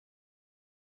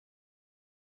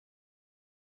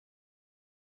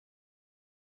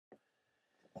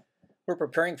We're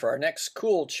preparing for our next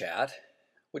Cool Chat,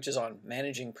 which is on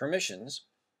managing permissions,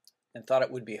 and thought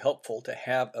it would be helpful to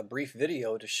have a brief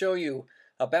video to show you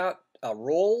about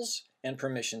roles and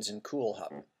permissions in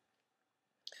CoolHub.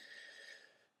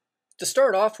 To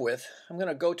start off with, I'm going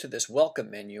to go to this Welcome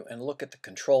menu and look at the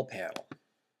control panel.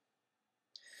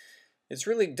 It's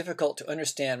really difficult to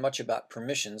understand much about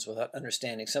permissions without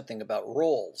understanding something about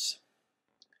roles.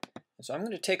 So I'm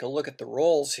going to take a look at the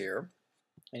roles here,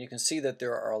 and you can see that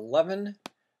there are 11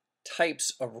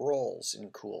 types of roles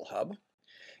in CoolHub.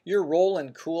 Your role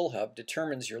in CoolHub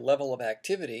determines your level of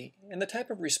activity and the type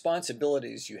of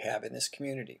responsibilities you have in this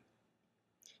community.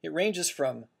 It ranges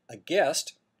from a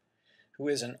guest, who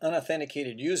is an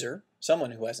unauthenticated user,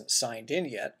 someone who hasn't signed in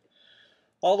yet,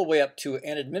 all the way up to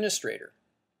an administrator,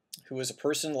 who is a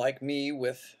person like me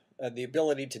with the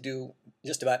ability to do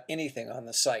just about anything on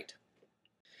the site.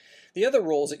 The other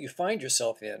roles that you find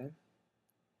yourself in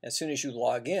as soon as you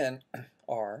log in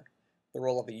are the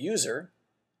role of a user,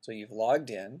 so you've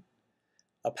logged in,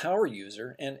 a power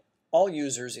user, and all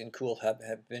users in CoolHub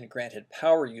have been granted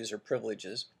power user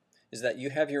privileges, is that you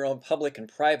have your own public and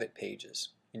private pages,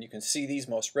 and you can see these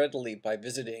most readily by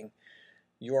visiting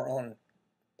your own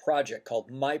project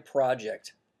called My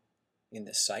Project in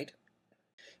this site.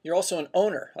 You're also an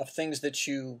owner of things that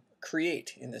you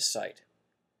create in this site.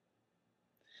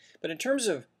 But in terms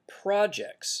of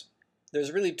projects,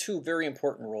 there's really two very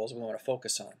important roles we want to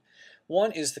focus on.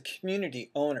 One is the community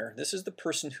owner. This is the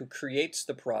person who creates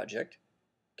the project.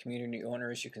 Community owner,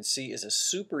 as you can see, is a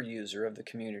super user of the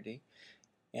community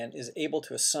and is able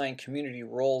to assign community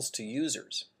roles to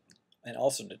users and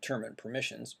also determine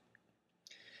permissions.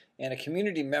 And a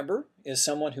community member is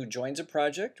someone who joins a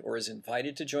project or is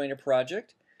invited to join a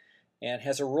project and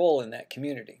has a role in that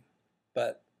community.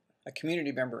 But a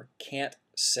community member can't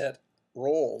set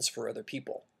roles for other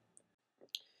people.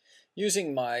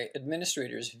 Using my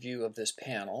administrator's view of this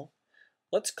panel,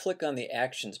 let's click on the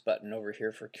Actions button over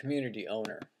here for Community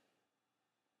Owner.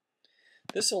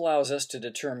 This allows us to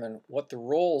determine what the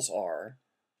roles are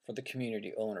for the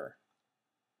community owner.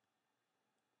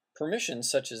 Permissions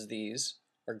such as these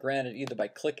are granted either by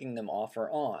clicking them off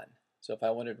or on. So if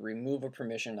I wanted to remove a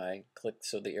permission, I click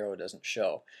so the arrow doesn't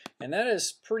show. And that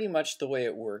is pretty much the way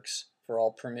it works for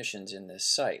all permissions in this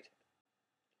site.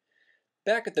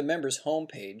 Back at the members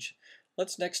homepage,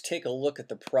 let's next take a look at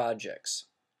the projects.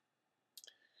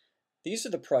 These are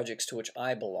the projects to which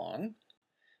I belong.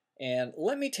 And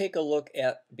let me take a look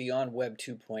at Beyond Web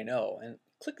 2.0 and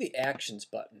click the Actions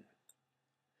button.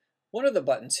 One of the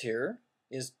buttons here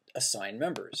is Assign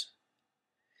Members.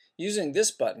 Using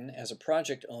this button as a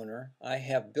project owner, I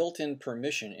have built-in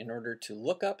permission in order to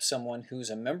look up someone who's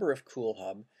a member of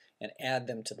CoolHub and add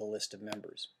them to the list of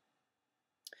members.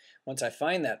 Once I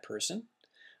find that person,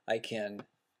 I can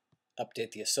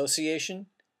update the association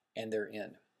and they're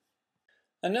in.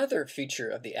 Another feature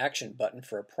of the Action button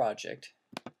for a project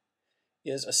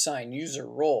is Assign User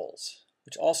Roles,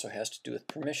 which also has to do with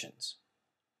permissions.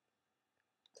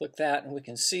 Click that and we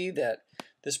can see that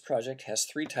this project has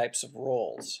three types of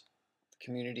roles: the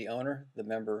community owner, the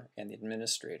member, and the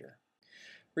administrator.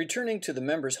 Returning to the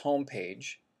members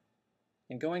homepage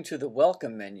and going to the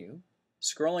Welcome menu,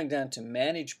 scrolling down to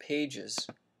Manage Pages,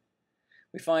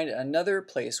 we find another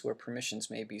place where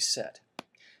permissions may be set,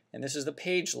 and this is the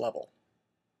page level.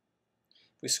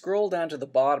 If we scroll down to the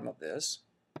bottom of this,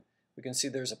 we can see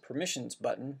there's a Permissions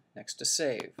button next to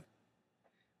Save.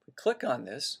 If we click on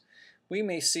this, we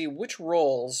may see which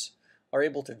roles are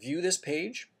able to view this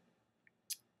page,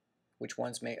 which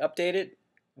ones may update it,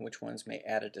 and which ones may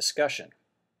add a discussion.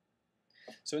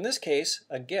 So in this case,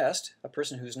 a guest, a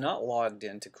person who's not logged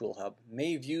into CoolHub,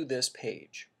 may view this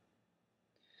page.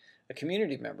 A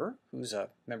community member, who's a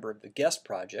member of the guest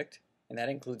project, and that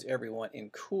includes everyone in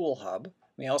CoolHub,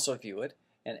 may also view it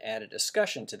and add a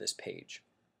discussion to this page.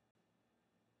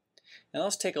 Now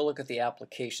let's take a look at the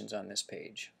applications on this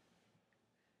page.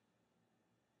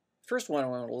 First one I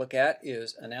want to look at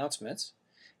is Announcements.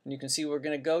 And you can see we're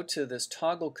going to go to this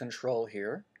toggle control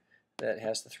here that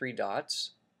has the three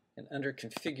dots. And under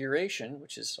Configuration,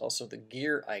 which is also the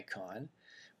gear icon,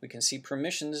 we can see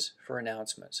permissions for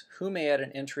announcements. Who may add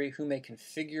an entry, who may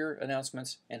configure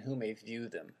announcements, and who may view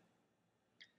them.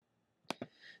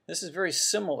 This is very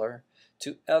similar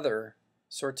to other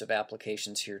sorts of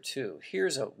applications here too.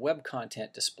 Here's a web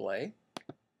content display.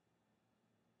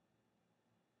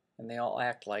 And they all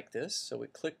act like this. So we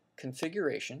click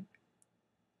Configuration.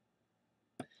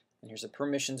 And here's a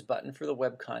Permissions button for the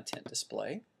web content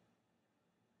display.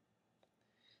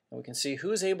 And we can see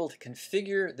who is able to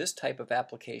configure this type of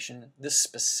application, this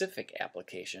specific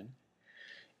application,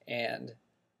 and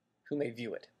who may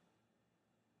view it.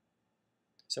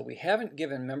 So we haven't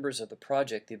given members of the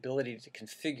project the ability to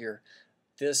configure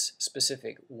this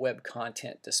specific web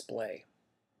content display.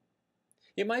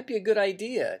 It might be a good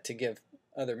idea to give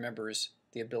other members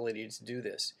the ability to do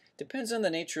this. Depends on the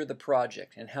nature of the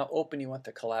project and how open you want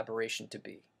the collaboration to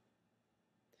be.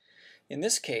 In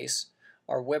this case,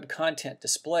 our web content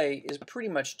display is pretty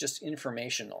much just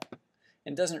informational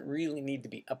and doesn't really need to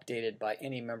be updated by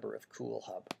any member of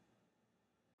CoolHub.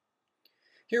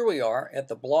 Here we are at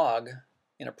the blog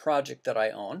in a project that I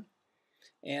own,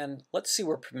 and let's see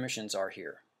where permissions are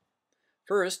here.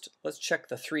 First, let's check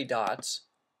the three dots,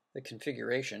 the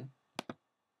configuration,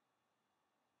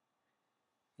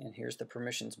 and here's the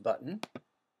permissions button.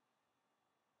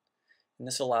 And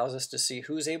this allows us to see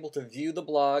who's able to view the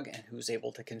blog and who's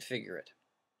able to configure it.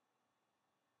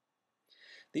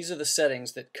 These are the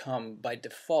settings that come by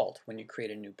default when you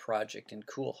create a new project in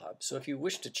CoolHub. So if you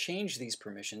wish to change these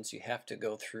permissions, you have to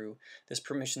go through this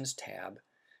Permissions tab,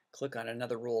 click on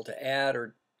another role to add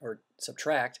or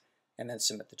subtract, and then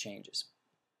submit the changes.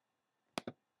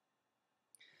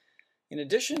 In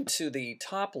addition to the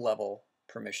top level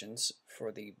permissions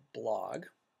for the blog,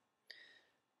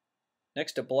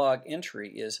 next to blog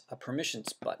entry is a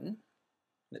permissions button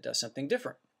that does something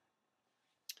different.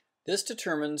 This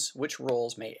determines which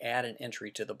roles may add an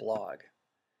entry to the blog.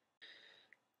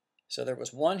 So there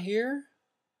was one here,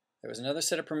 there was another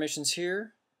set of permissions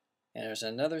here, and there's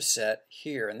another set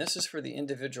here, and this is for the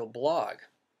individual blog.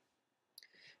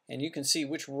 And you can see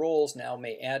which roles now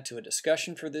may add to a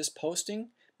discussion for this posting,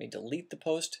 may delete the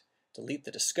post, delete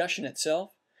the discussion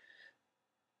itself,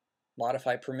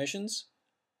 modify permissions,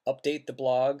 update the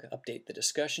blog, update the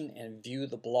discussion, and view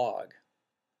the blog.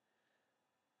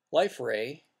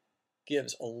 Liferay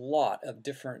gives a lot of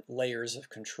different layers of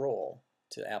control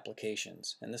to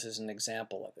applications, and this is an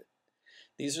example of it.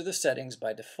 These are the settings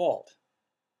by default.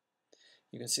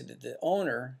 You can see that the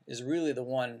owner is really the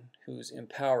one who's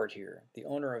empowered here. The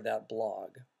owner of that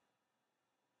blog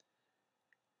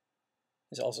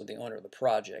is also the owner of the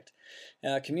project.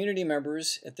 Community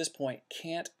members at this point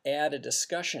can't add a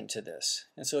discussion to this,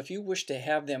 and so if you wish to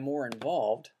have them more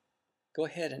involved, go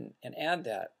ahead and add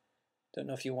that. Don't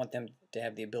know if you want them to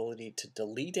have the ability to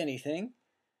delete anything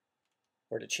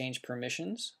or to change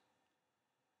permissions,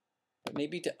 but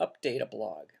maybe to update a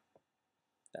blog.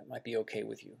 That might be okay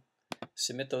with you.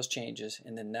 Submit those changes,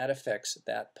 and then that affects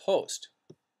that post.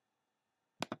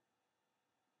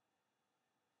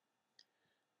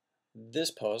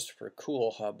 This post for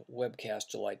CoolHub Webcast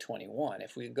July 21.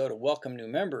 If we go to Welcome New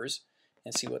Members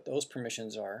and see what those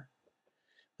permissions are,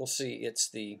 we'll see it's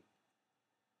the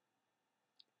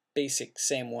basic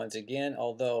same ones again,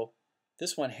 although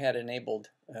this one had enabled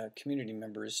community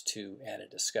members to add a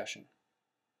discussion.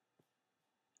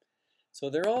 So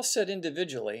they're all set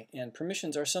individually, and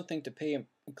permissions are something to pay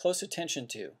close attention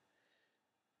to.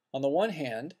 On the one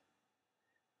hand,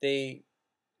 they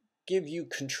give you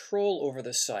control over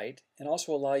the site and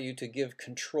also allow you to give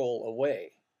control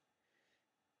away.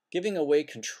 Giving away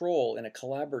control in a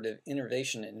collaborative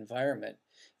innovation environment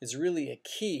is really a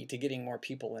key to getting more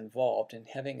people involved and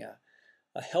having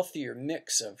a healthier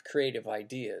mix of creative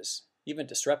ideas, even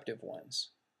disruptive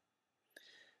ones.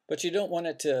 But you don't want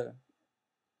it to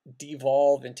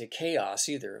devolve into chaos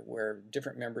either, where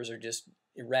different members are just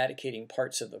eradicating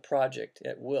parts of the project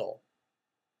at will.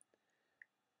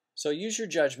 So use your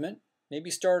judgment. Maybe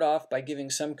start off by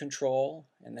giving some control,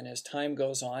 and then as time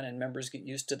goes on and members get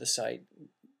used to the site,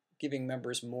 giving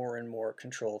members more and more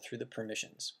control through the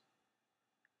permissions.